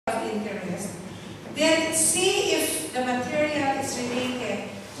interest, then see if the material is related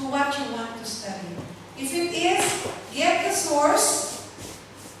to what you want to study. If it is, get the source,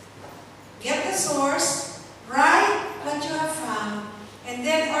 write what you have found, and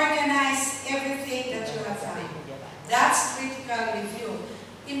then organize everything that you have found. That's critical review.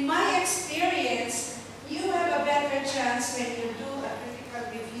 In my experience, you have a better chance when you do a critical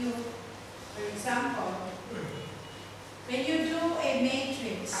review. For example, when you do a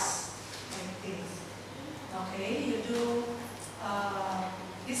matrix like this, okay, you do,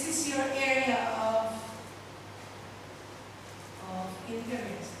 this is your area of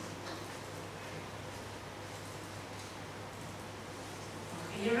interest.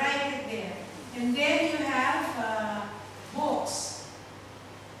 Okay, you write it there. And then you have books,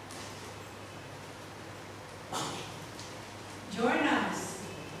 journals,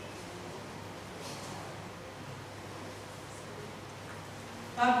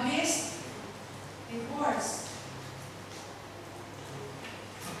 published reports.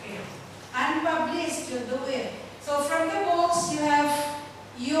 Okay. Unpublished, you do it. So from the books, you have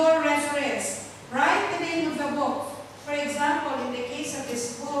your reference. Write the name of the book. For example, in the case of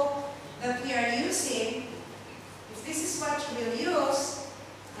this book that we are using, if this is what you will use,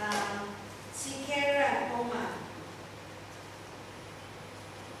 Sikera and Oma.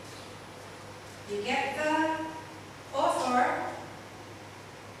 You get the author,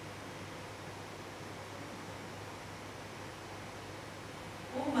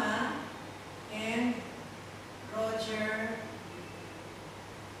 Uma, and Roger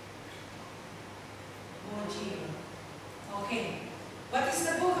Boji. Okay. What is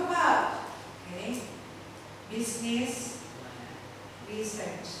the book about? Okay. Business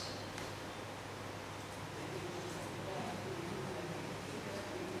research.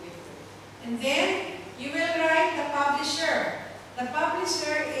 And then you will write the publisher. The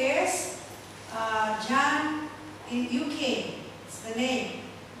publisher is John in UK. It's the name.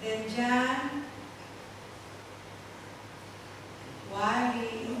 Then John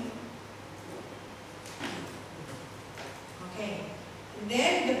Wally. Okay. And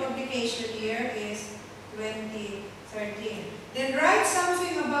then the publication year is 2013. Then write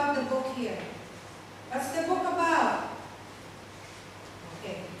something about the book here. What's the book about?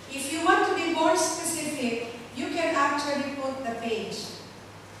 Okay. If you want to be more specific, you can actually put the page.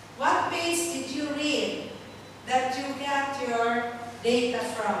 What page did you read that you got your data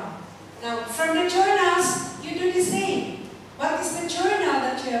from? Now, from the journals, you do the same. What is the journal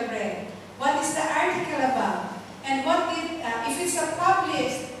that you have read? What is the article about? And what did, if it's a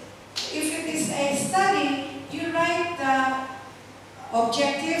published, if it is a study, you write the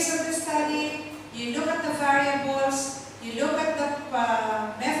objectives of the study, you look at the variables, you look at the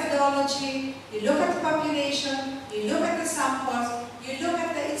methodology, you look at the population, you look at the samples, you look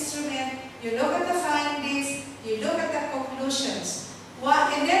at the instrument, you look at the findings, you look at the conclusions.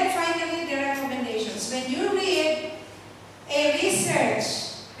 And then finally the recommendations. When you read a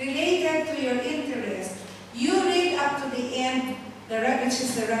research related to your interest, you read up to the end, which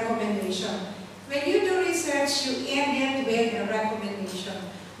is the recommendation. When you do research, you end it with a recommendation.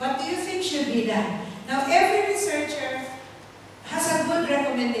 What do you think should be done? Now, every researcher has a good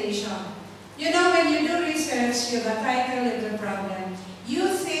recommendation. You know, when you do research, you have a title and the problem. You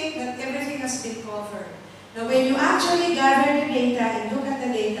think that everything has been covered. Now, when you actually gather the data and look at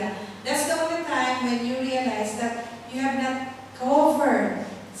the data, that's the only time when you realize that you have not covered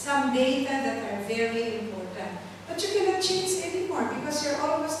some data that are very important. But you cannot change anymore because you're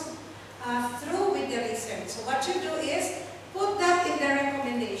almost through with the research. So what you do is put that in the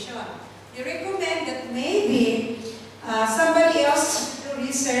recommendation. You recommend that maybe somebody else should do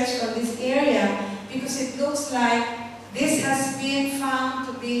research on this area because it looks like this has been found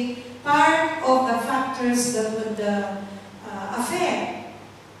to be part of the factors that would affect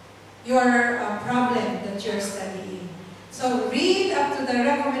your problem that you're studying. So read up to the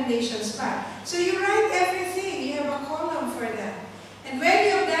recommendations part. So you write everything. You have a column for that. And when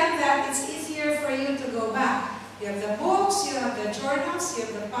you've done that, it's easier for you to go back. You have the books, you have the journals, you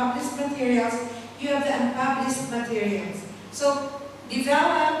have the published materials, you have the unpublished materials. So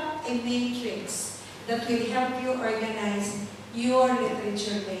develop a matrix that will help you organize your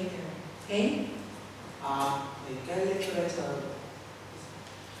literature later. Okay? Thì cái literature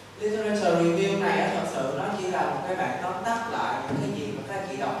review này á, thật sự nó chỉ là một cái bản tóm tắt lại những cái gì mà các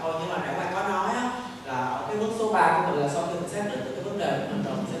chị đọc thôi. Nhưng mà nãy bạn có nói á, là ở cái bước số 3 của mình là sau khi mình xác định được cái vấn đề của mình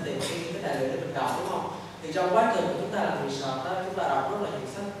rồi, mình sẽ tìm cái tài liệu để mình đọc, đúng không? Thì trong quá trình của chúng ta làm research đó, chúng ta đọc rất là nhiều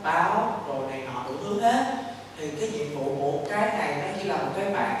sách báo rồi này nọ đủ thứ hết. Thì cái nhiệm vụ của cái này nó chỉ là một cái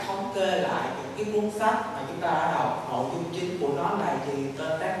bản thống kê lại những cái cuốn sách mà chúng ta đã đọc, nội dung chính của nó là gì,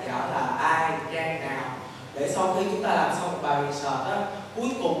 tên tác giả research đó, cuối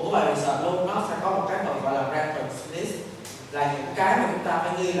cùng của bài research luôn nó sẽ có một cái phần gọi là reference list, là những cái mà chúng ta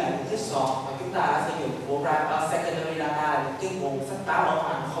phải ghi lại những cái source mà chúng ta đã sử dụng của secondary data, là những cái nguồn sách báo ở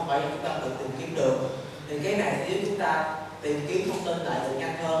ngoài không phải là chúng ta tự tìm kiếm được. Thì cái này sẽ giúp chúng ta tìm kiếm thông tin lại được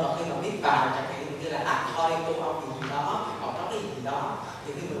nhanh hơn, và khi mà viết bài chẳng hạn như là according to ông gì đó, hoặc nói cái gì đó,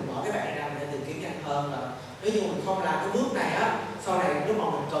 thì khi mình mở cái bảng ra để tìm kiếm nhanh hơn. Là nếu như mình không làm cái bước này á, sau này lúc mà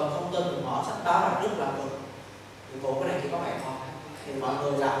mình cần thông tin mình mở sách báo là rất là cực. Thì bộ cái này chỉ có bạn thôi. Thì mọi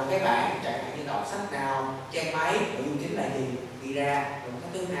người làm một cái bảng chẳng hạn như đọc sách nào, trang máy, nội dung chính là gì, ghi ra, rồi cái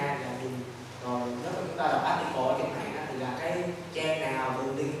thứ hai là gì, rồi nếu mà chúng ta đọc article chẳng hạn thì là cái trang nào, nội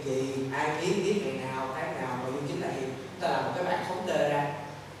dung gì, ai viết ngày nào, tháng nào, nội dung chính là gì. Chúng ta làm một cái bảng thống kê ra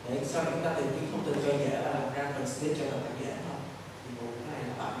để sau này chúng ta tìm kiếm thông tin cho dễ và làm ra mình split cho mình dễ thôi. Thì bộ cái này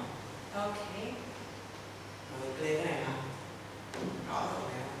là vậy. Ok. Rồi clear cái này hả? Rõ rồi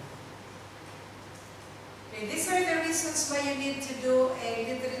nè. Okay, these are the reasons why you need to do a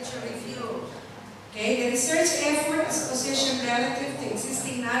literature review. Okay, the research effort is positioned relative to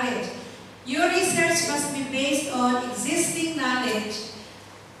existing knowledge. Your research must be based on existing knowledge.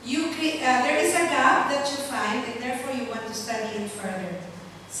 There is a gap that you find, and therefore you want to study it further.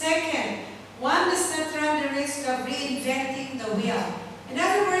 Second, one does not run the risk of reinventing the wheel. In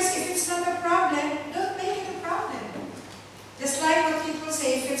other words, if it's not a problem, don't make it a problem. Just like what people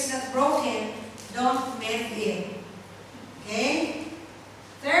say, if it's not broken, don't mend it. Okay?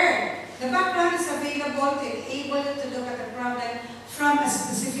 Third, the background is available to enable you to look at the problem from a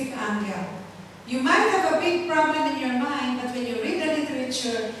specific angle. You might have a big problem in your mind, but when you read the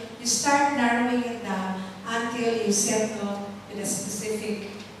literature, you start narrowing it down until you settle with a specific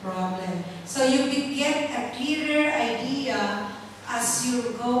problem. So you get a clearer idea as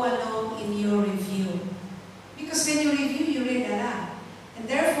you go along in your review. Because when you review, you read a lot. And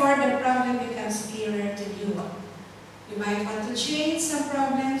therefore, the problem becomes clearer to you. You might want to change some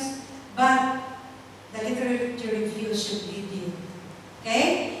problems, but the literature review should lead you.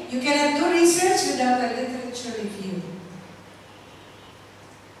 Okay? You cannot do research without a literature review.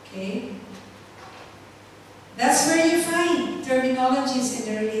 Okay? That's where you find terminologies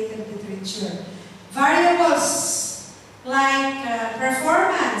in the related literature. Variables like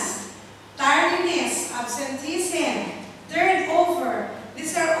performance, tardiness, absenteeism, turnover.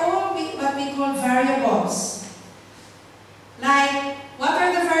 These are all what we call variables. Like, what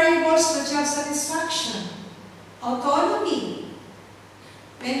are the variables for job satisfaction? Autonomy.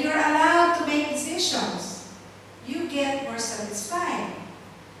 When you're allowed to make decisions, you get more satisfied.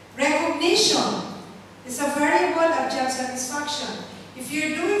 Recognition is a variable of job satisfaction. If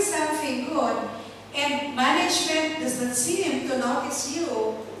you're doing something good and management does not seem to notice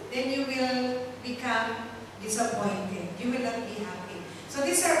you, then you will become disappointed. You will not be happy. So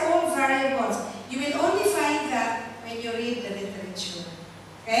these are all variables. You will only find that when you read the literature.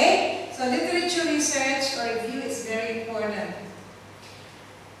 Okay? So literature research or review is very important.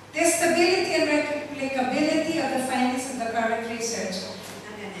 Testability and replicability of the findings of the current research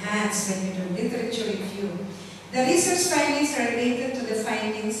are enhanced when you do literature review. The research findings are related to the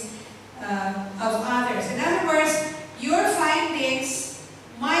findings of others. In other words, your findings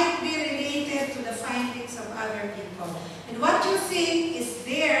might be related to the findings of other people. And what you think is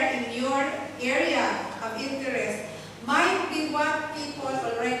there in your area of interest might be what people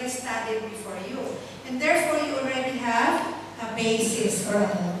already studied before you. And therefore, you already have a basis or a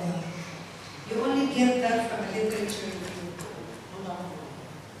model. You only get that from a literature review.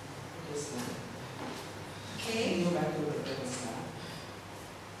 Okay?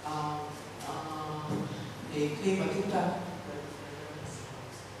 Thì khi mà chúng ta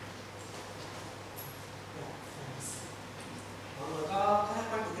mọi người có thắc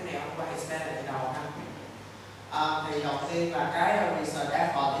mắc gì cái này không? Qua explain lại từ đầu ha. Thì đầu tiên là cái research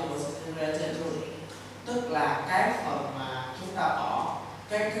effort is related to, tức là cái phần mà chúng ta bỏ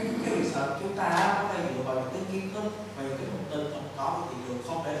cái research chúng ta nó phải dựa vào những cái kiến thức và những cái thông tin không có trên thị trường,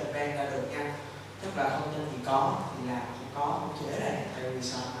 không để được ban ra được nhanh. Tức là thông tin gì có thì làm, không có không chế đây. Tại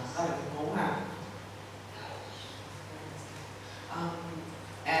research đó là cái muốn ha.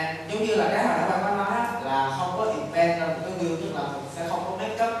 Giống như là cái hồi nãy bạn có nói là không có invent ra một cái wheel, tức là mình sẽ không có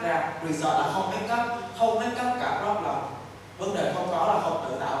make up ra. Research là không make up cả problem. Vấn đề không có là không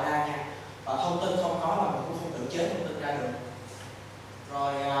tự tạo ra nha. Và thông tin không có là mình cũng không tự chế thông tin ra được.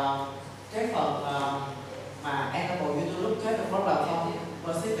 Rồi cái phần mà angle you to look at the problem from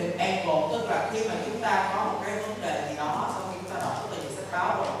specific angle, tức là khi mà chúng ta có một cái vấn đề gì đó, sau khi chúng ta đọc rất là nhiều sách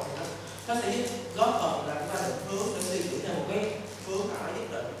báo rồi thì nó sẽ giúp góp phần là chúng ta được hướng để suy nghĩ theo một cái hướng nào đó nhất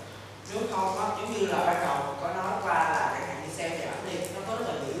định. Nếu không á, giống như là ban đầu có nói qua là cái hạn như sale giảm đi, nó có rất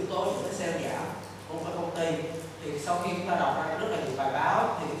là nhiều yếu tố để sale giảm của một công ty. Thì sau khi chúng ta đọc ra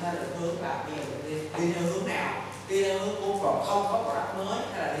không có product mới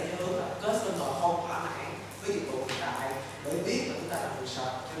hay là đi theo hướng là customer không thỏa mãn với dịch vụ hiện tại để biết là chúng ta làm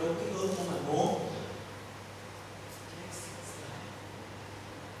research cho đúng cái hướng của mình muốn.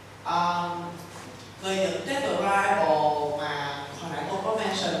 Về những cái variable mà hồi nãy cô có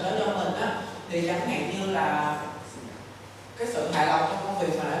mention tới cho mình á, thì chẳng hạn như là cái sự hài lòng trong công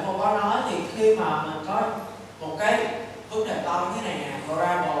việc mà nãy cô có nói, thì khi mà mình có một cái vấn đề to như thế này nè,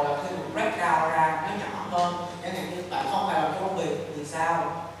 variable là khi mình break down ra nó nhỏ hơn, chẳng hạn như bạn không hài lòng trong công việc vì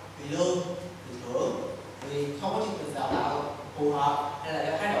sao? Vì lương, vì thưởng, vì không có chương trình đào tạo phù hợp, hay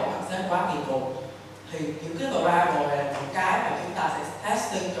là do thái độ của sếp quá kỳ cục, thì những cái variable này là những cái mà chúng ta sẽ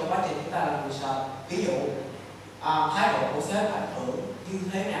testing trong quá trình chúng ta làm research. Ví dụ thái độ của sếp ảnh hưởng như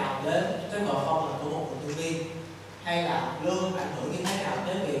thế nào đến cái performance của một nhân viên, hay là lương ảnh hưởng như thế nào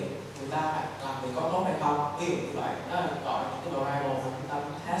đến việc người ta làm việc có tốt hay không. Ví dụ như vậy, đó là gọi là những cái variable mà chúng ta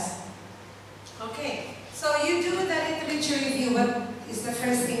test. Okay, so you do the literature review. What is the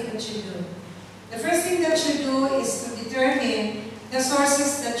first thing that you do? The first thing that you do is to determine the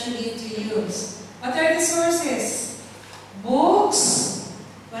sources that you need to use. What are the sources? Books.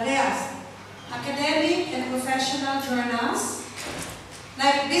 What else? Academic and professional journals,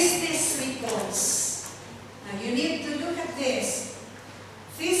 like business reports. Now you need to look at this.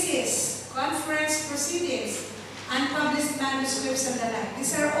 Thesis, conference proceedings, unpublished manuscripts and the like.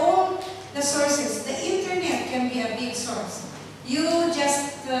 These are all the sources. The internet can be a big source. You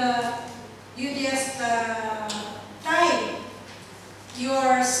just type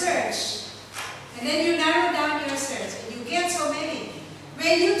your search, and then you narrow down your search, and you get so many.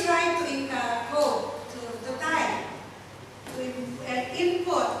 When you try to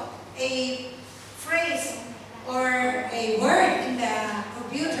input a phrase or a word in the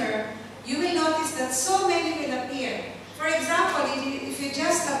computer, you will notice that so many will appear. For example, if you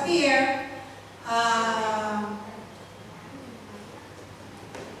just appear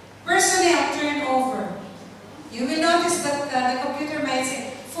personnel turnover, you will notice that the computer might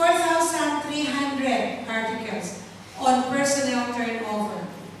say 4,300 articles on personnel turnover.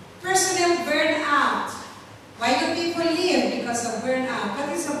 Personnel burnout. Why do people leave? Because of burnout. What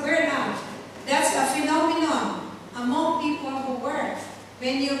is a burnout? That's a phenomenon among people who work.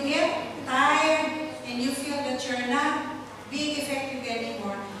 When you get tired and you feel that you're not being effective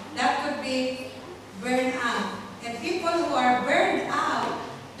anymore, that could be burnout. And people who are burned out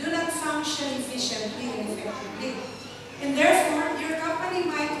do not function efficiently and effectively. And therefore, your company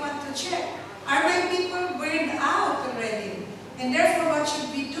might want to check, are my people burned out already? And therefore, what should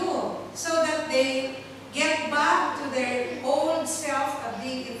we do so that they get back to their old self of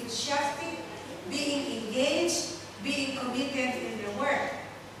being enthusiastic, being engaged, being committed in their work?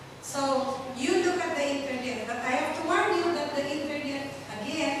 So you look at the internet, but I have to warn you that the internet,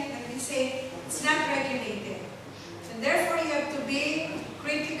 again, like we say, it's not regulated. And therefore, you have to be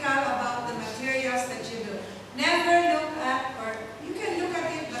critical about the materials that you do. Never look at, or you can look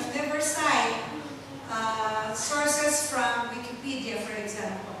at it, but never cite sources from Wikipedia, for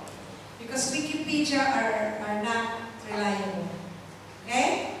example, because Wikipedia are not reliable.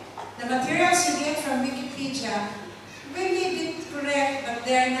 Okay? The materials you get from Wikipedia may be correct, but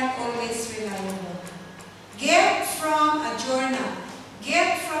they're not always reliable. Get from a journal.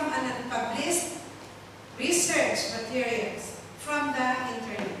 Get from an unpublished research materials from the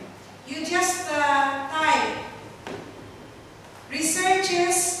internet. You just type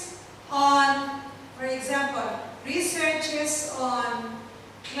researches on, for example, researches on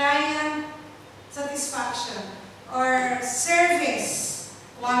client satisfaction or service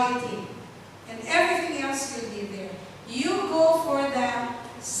quality, and everything else will be there. You go for the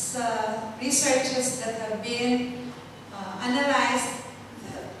researches that have been analyzed.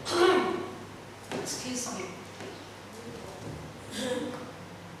 Excuse me.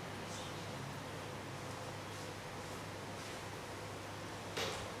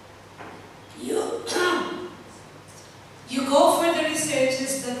 You go for the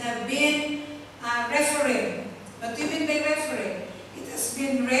researches that have been referred. What do you mean by referred? It has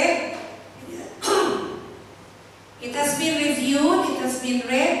been read, it has been reviewed, it has been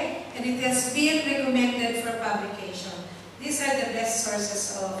read, and it has been recommended for publication. These are the best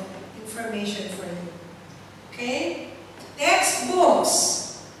sources of information for you. Okay?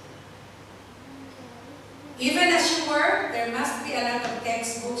 Textbooks. Even as you work, there must be a lot of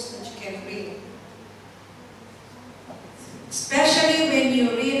textbooks that you can read. Especially when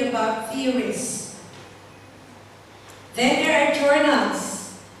you read about theories. Then there are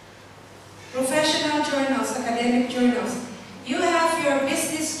journals, professional journals, academic journals. You have your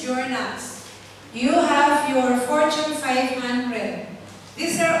business journals. You have your Fortune 500.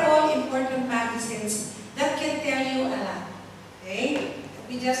 These are all important magazines that can tell you a lot. Okay, let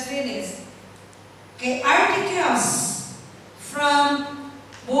me just finish. Okay, articles from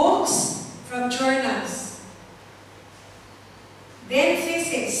books, from journals. Then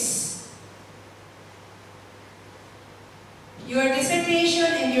thesis. Your dissertation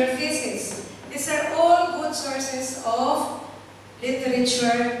and your thesis. These are all good sources of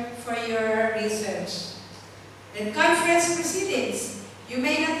literature for your research. Then conference proceedings. You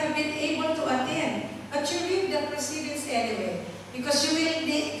may not have been able to attend, but you read the proceedings anyway, because you will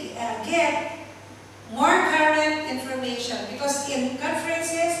get more current information. Because in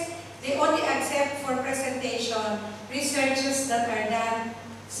conferences, they only accept for presentation researches that are done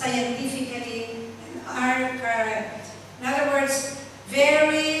scientifically and are current. In other words,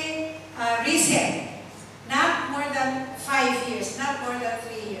 very recent, not more than 5 years, not more than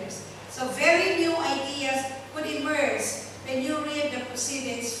 3 years. So very new ideas would emerge when you read the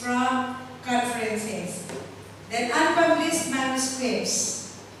proceedings from conferences. Then unpublished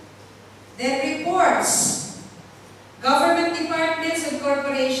manuscripts. Then reports. Government departments and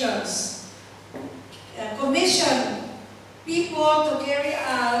corporations commission people to carry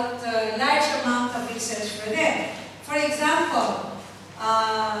out a large amount of research for them. For example,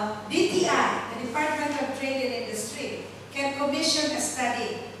 DTI, the Department of Trade and Industry, can commission a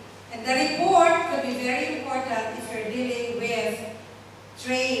study. And the report could be very important if you're dealing with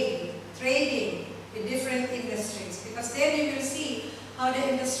trading with different industries, because then you will see how the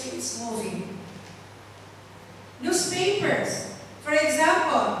industry is moving. Newspapers. For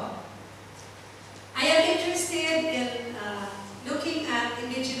example, I am interested in looking at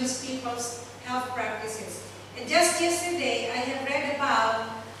indigenous people's health practices. And just yesterday, I have read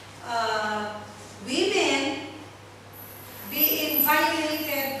about women being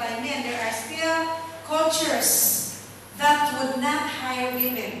violated by men. There are still cultures that would not hire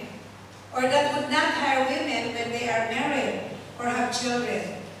women, or that would not hire women when they are married or have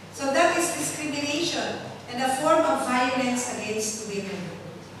children. So that is discrimination and a form of violence against women.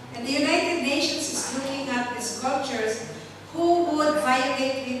 And the United Nations is looking at these cultures who would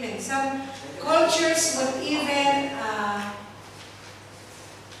violate women. Some cultures would even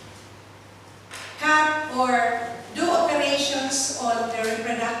cut or do operations on their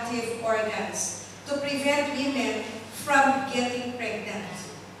reproductive organs to prevent women from getting pregnant.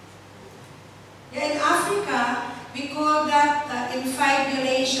 In Africa, we call that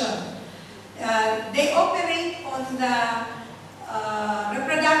infibulation. They operate on the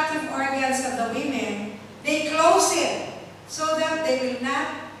reproductive organs of the women. They close it so that they will not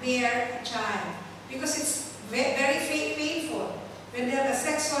bear a child, because it's very painful. When they have a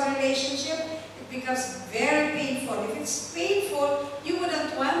sexual relationship, it becomes very painful. If it's painful, you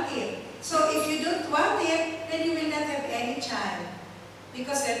wouldn't want it. So if you don't want it, then you will not have any child,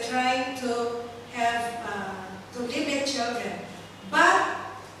 because they're trying to have to limit children. But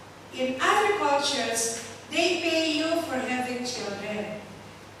in other cultures, they pay you for having children.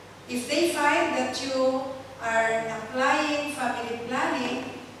 If they find that you are applying family planning,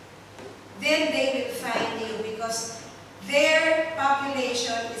 then they will fine you, because their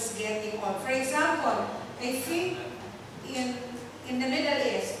population is getting old. For example, I think in the Middle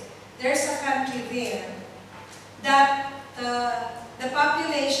East, there's a country there that the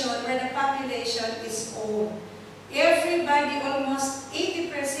population, where the population is old. Everybody, almost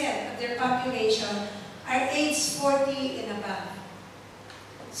 80% of their population are age 40 and above.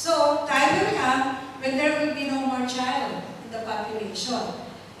 So time will come when there will be no more child in the population.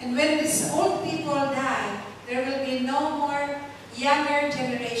 And when these old people die, there will be no more younger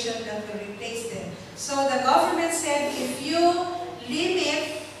generation that will replace them. So the government said, if you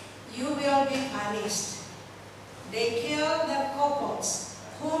limit, you will be punished. They kill the couples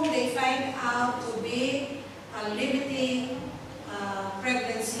whom they find out to be limiting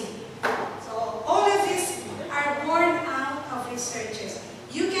pregnancy. So all of these are born out of researches.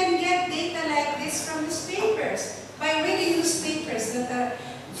 You can get data like this from newspapers by reading newspapers that are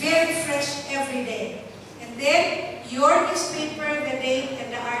very fresh every day. And then your newspaper, the date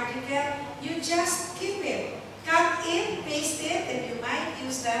and the article, you just keep it. Cut it, paste it, and you might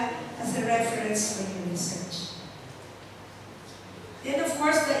use that as a reference for your research. Then of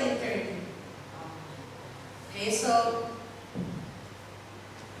course the interview. Okay, so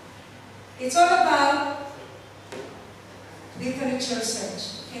it's all about literature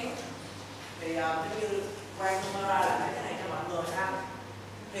search. Okay? Thì như Quang nói ra là cái này cho mọi người ha.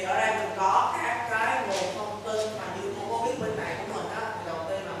 Thì ở đây mình có các cái nguồn thông tin mà như cô có biết bên này của mình á. Thì đầu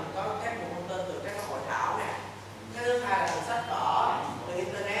tiên là mình có các nguồn thông tin từ các hội thảo nè. Cái thứ hai là từ sách vở, từ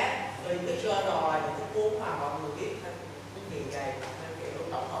internet, từ những cái journal là những cái cuốn mà mọi người viết theo cuốn kỳ dày, theo kiểu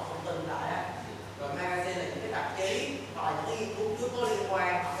tổng hợp thông tin lại á. Rồi magazine là những cái tạp chí, hoặc là những cái nghiên cứu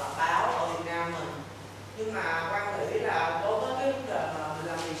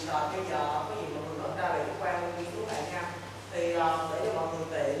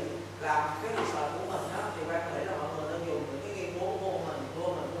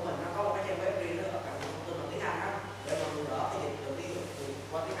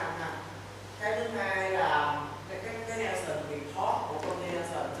tiếng Anh ha. Cái thứ hai là cái Nelson report của công ty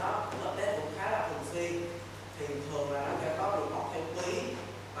Nelson nó cũng update cũng khá là thường xuyên. Thì thường là nó sẽ có report theo quý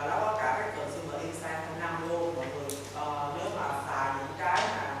và nó có cả cái consumer insight theo năm luôn. Mọi người nếu mà xài những cái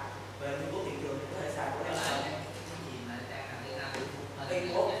mà về nghiên cứu thị trường thì có thể xài của Nelson.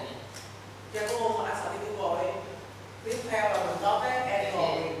 Trên của Google mà search trên Google đi. Tiếp theo là mình có cái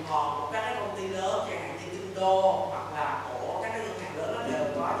annual report của các cái công ty lớn chẳng hạn như Indo hoặc là của các cái ngân hàng lớn, nó đều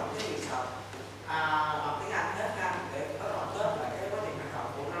có những cái research bằng tiếng Anh hết ha, để có tổng kết lại cái quá trình hoạt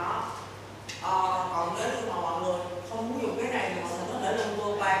động của nó. Còn nếu như mà mọi người không muốn dùng cái này thì mọi người có thể lên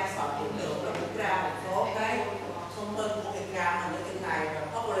Google Bank search cũng được, nó cũng ra một số cái thông tin của Việt Nam mình ở trên này và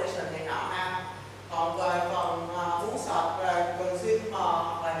population này nọ ha. Còn về phần muốn search về consumer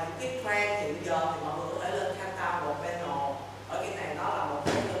hoặc là những cái trend hiện giờ thì mọi người có thể lên Kantar một panel. Ở cái này nó là một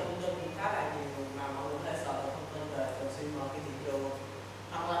cái thông tin khá là nhiều mà mọi người có thể search được thông tin về consumer cái thị trường.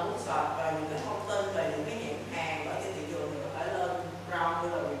 Hoặc là muốn search về những cái thông tin về những cái nhãn hàng ở trên thị trường thì có thể lên Brown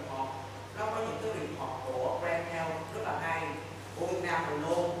Miller Report. Nó có những cái report của brand health rất là hay của Việt Nam mình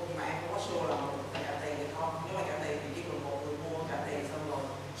luôn, nhưng mà em không có sure là mọi người phải trả tiền hay không. Nếu mà trả tiền thì chỉ cần một người mua trả tiền xong rồi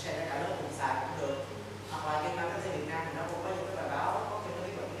share cho cả lớp cùng xài cũng được. Hoặc là trên marketing Việt Nam thì nó cũng có những cái bài báo có thêm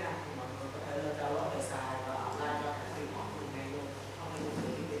cái tiếng Anh thì mọi người có thể lên download để xài và apply cho các report của ngày luôn, không nên dùng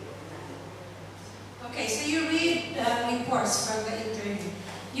tiếng Việt của tiếng Anh. Okay, so you read reports from the internet.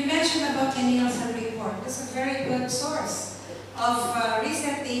 You mentioned about the Nielsen report. That's a very good source of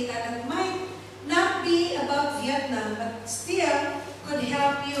recent data that might not be about Vietnam, but still could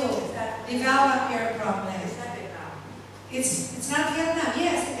help you develop your problem. Is that Vietnam? It's not Vietnam.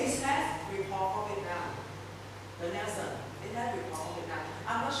 Yes, it is that. Report for Vietnam. The Nelson. Is that report for Vietnam?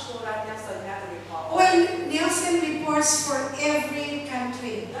 I'm not sure that Nelson has a report. Well, Nielsen reports for every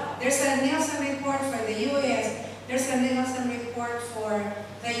country. There's a Nielsen report for the US. There's a Nielsen report for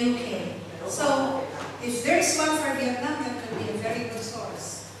the UK. So, if there's one for Vietnam, that could be a very good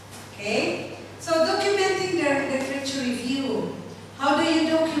source. Okay? So, documenting the literature review. How do you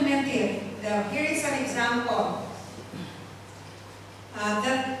document it? Here is an example.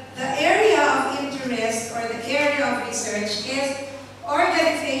 The area of interest or the area of research is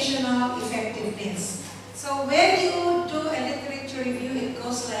organizational effectiveness. So when you do a literature review, it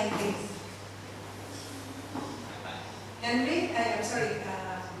goes like this. Henry, I'm sorry,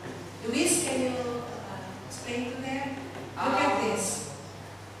 Luis, can you explain to them? Look at this.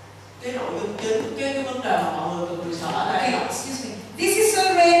 Cái nội dung chính, cái vấn đề mà mọi người cần research ở đây. Okay, excuse me. This is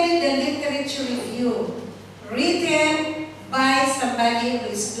already the literature review written by somebody who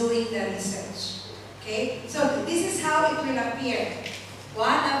is doing the research. Okay, so this is how it will appear.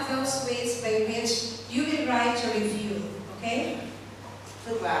 One of those ways by which you will write your review. Okay?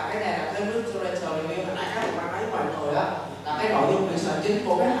 Tức là cái này là cái literature review hồi nãy các bạn nói mọi người đó, là cái nội dung research chính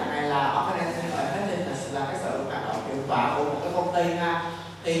của cái hàng này là organizational effectiveness, là cái sự hoạt động hiệu quả của một cái công ty ha.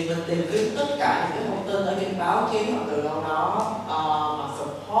 Thì mình tìm kiếm tất cả những cái thông tin ở trên báo chí hoặc từ đâu đó mà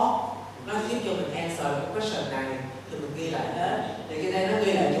support nó giúp cho mình answer cái question này thì mình ghi lại hết. Thì cái đây nó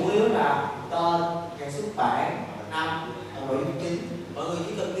ghi lại chủ yếu là tên, ngày xuất bản, năm, nội dung chính. Mọi người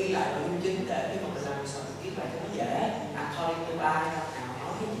chỉ cần ghi lại nội dung chính để khi mà mình làm research mình viết lại cho nó dễ. According to by nào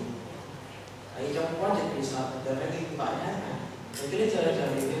nói cái gì. Tại vì trong quá trình research mình đều phải ghi như vậy hết mà. Thì cái literature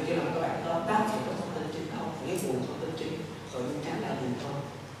review chỉ là các bạn tóm tắt những cái thông tin chính không, cái nguồn thông tin chính, rồi những cái là gì thôi.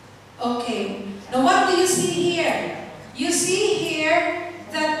 Okay, now what do you see here? You see here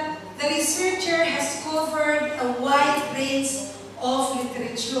that the researcher has covered a wide range of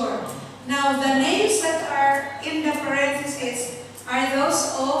literature. Now the names that are in the parentheses are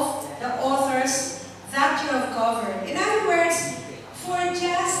those of the authors that you have covered. In other words, for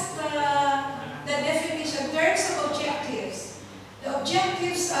just the definition, terms of objectives, the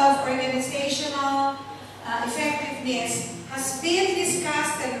objectives of organizational effectiveness has been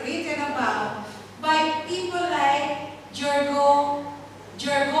discussed and written about by people like Georgopoulos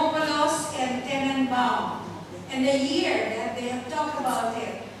and Tenenbaum. And the year that they have talked about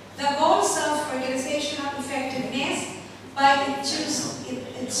it. The goals of organizational effectiveness by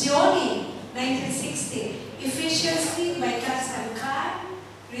Etzioni, 1960. Efficiency by Katz and Kahn.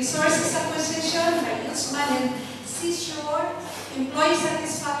 Resources acquisition by Usman and Seashore. Employee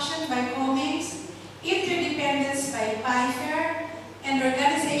satisfaction by Cummings. Interdependence by Pfeiffer, and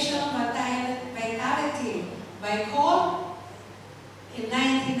organizational vitality by Cole in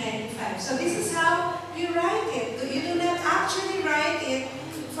 1995. So this is how you write it. You do not actually write it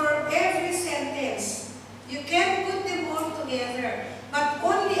for every sentence. You can put them all together, but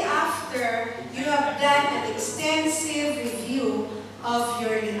only after you have done an extensive review of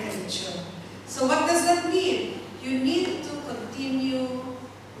your literature. So what does that mean? You need to continue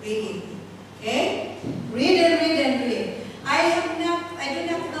reading. Okay? Read and read and read. I do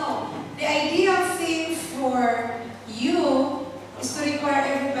not know. The ideal thing for you is to require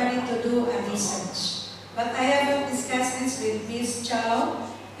everybody to do a research. But I haven't discussed this with Ms. Chow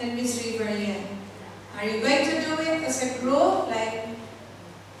and Ms. River yet. Are you going to do it as a group, like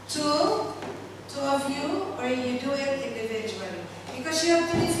two of you, or you do it individually? Because you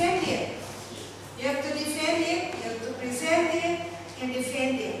have to defend it. You have to defend it, you have to present it, and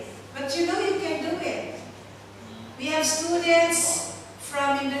defend it. But you know you can do it. We have students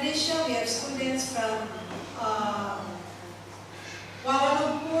from Indonesia, we have students from Kuala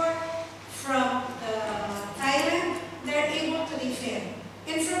Lumpur, from Thailand. They're able to defend.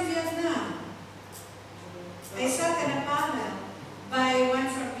 And from Vietnam. I sat in a panel by one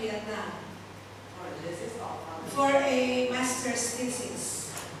from Vietnam for a master's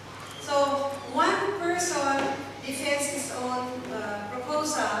thesis. So one person defends his own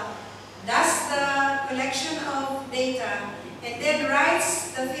proposal, does the collection of data, and then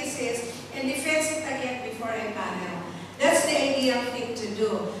writes the thesis and defends it again before a panel. That's the ideal thing to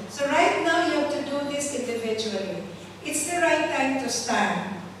do. So right now you have to do this individually. It's the right time to start.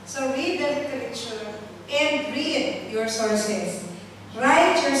 So read the literature and read your sources.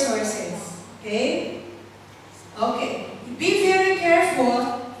 Write your sources. Okay? Okay. Be very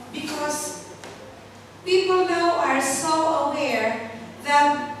careful because people now are so aware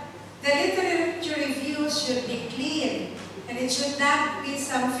that the literature reviews should be clean and it should not be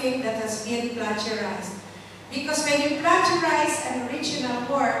something that has been plagiarized. Because when you plagiarize an original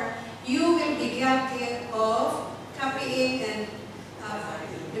work, you will be guilty of copying and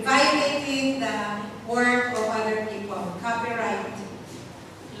violating the work of other people, copyright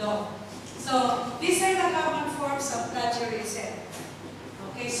law. So these are the common forms of plagiarism.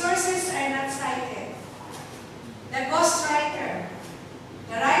 Okay, sources are not cited. The ghostwriter.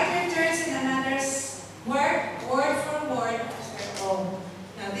 The writer turns in another's work, word for word, as their own.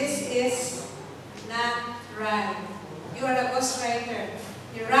 Now this is not right. You are a ghostwriter.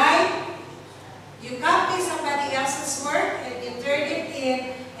 You write, you copy somebody else's work, and you turn it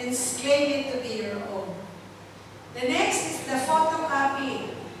in and claim it to be your own. The next is the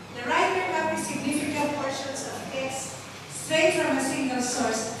photocopy. The writer copies significant portions of text straight from a single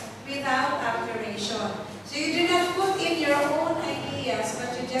source without alteration. So you do not put in your own ideas,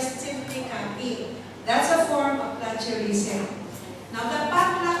 but you just simply copy. That's a form of plagiarism. Now the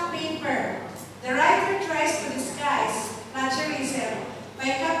padlock paper. The writer tries to disguise plagiarism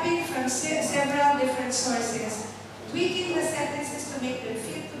by copying from several different sources, tweaking the sentences to make them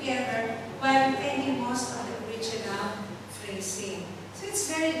fit together while retaining most of the original phrasing. So it's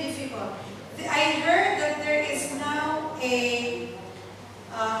very difficult. I heard that there is now a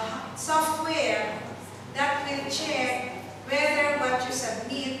software that will check whether what you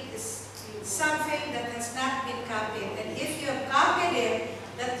submit is something that has not been copied. And if you have copied it,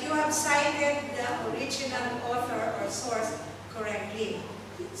 that you have cited the original author or source correctly.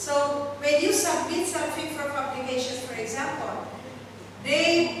 So when you submit something for publication, for example,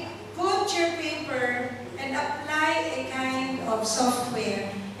 they put your paper and apply a kind of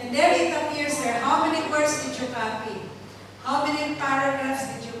software. And there it appears there, how many words did you copy? How many paragraphs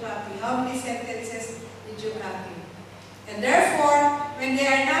did you copy? How many sentences did you copy? And therefore, when they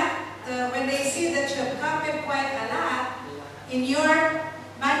are not, when they see that you have copied quite a lot in your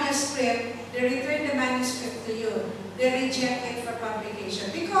manuscript, they return the manuscript to you. They reject it for publication.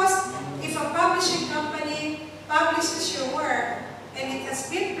 Because if a publishing company publishes your work and it has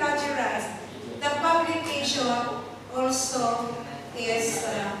been plagiarized, the publication also is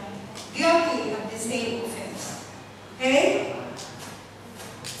guilty of the same offense. Okay?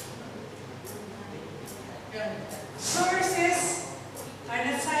 Sources are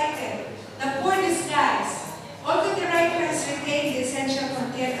not cited. The poor disguise. Although the writer has retained the essential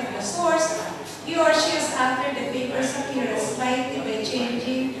content of the source, he or she has altered the paper's appearance slightly by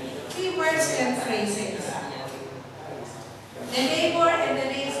changing keywords and phrases. The neighbor and the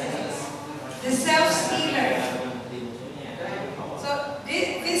laziness. The self-stealer. So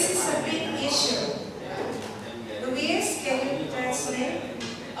this is a big issue. Luis, can you translate?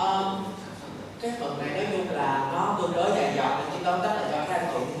 Cái phần này nói chung là nó tương đối dài dòng, nên chỉ tóm tắt là cho các anh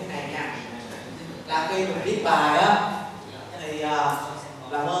chị như thế này nha. Là khi mình viết bài á thì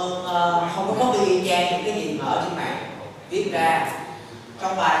làm ơn không có copy y chang những cái gì mà ở trên mạng viết ra.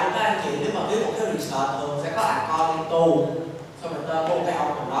 Trong bài của các anh chị nếu mà viết một cái research thường sẽ có according to, xong rồi tên một cái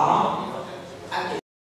ông nào đó,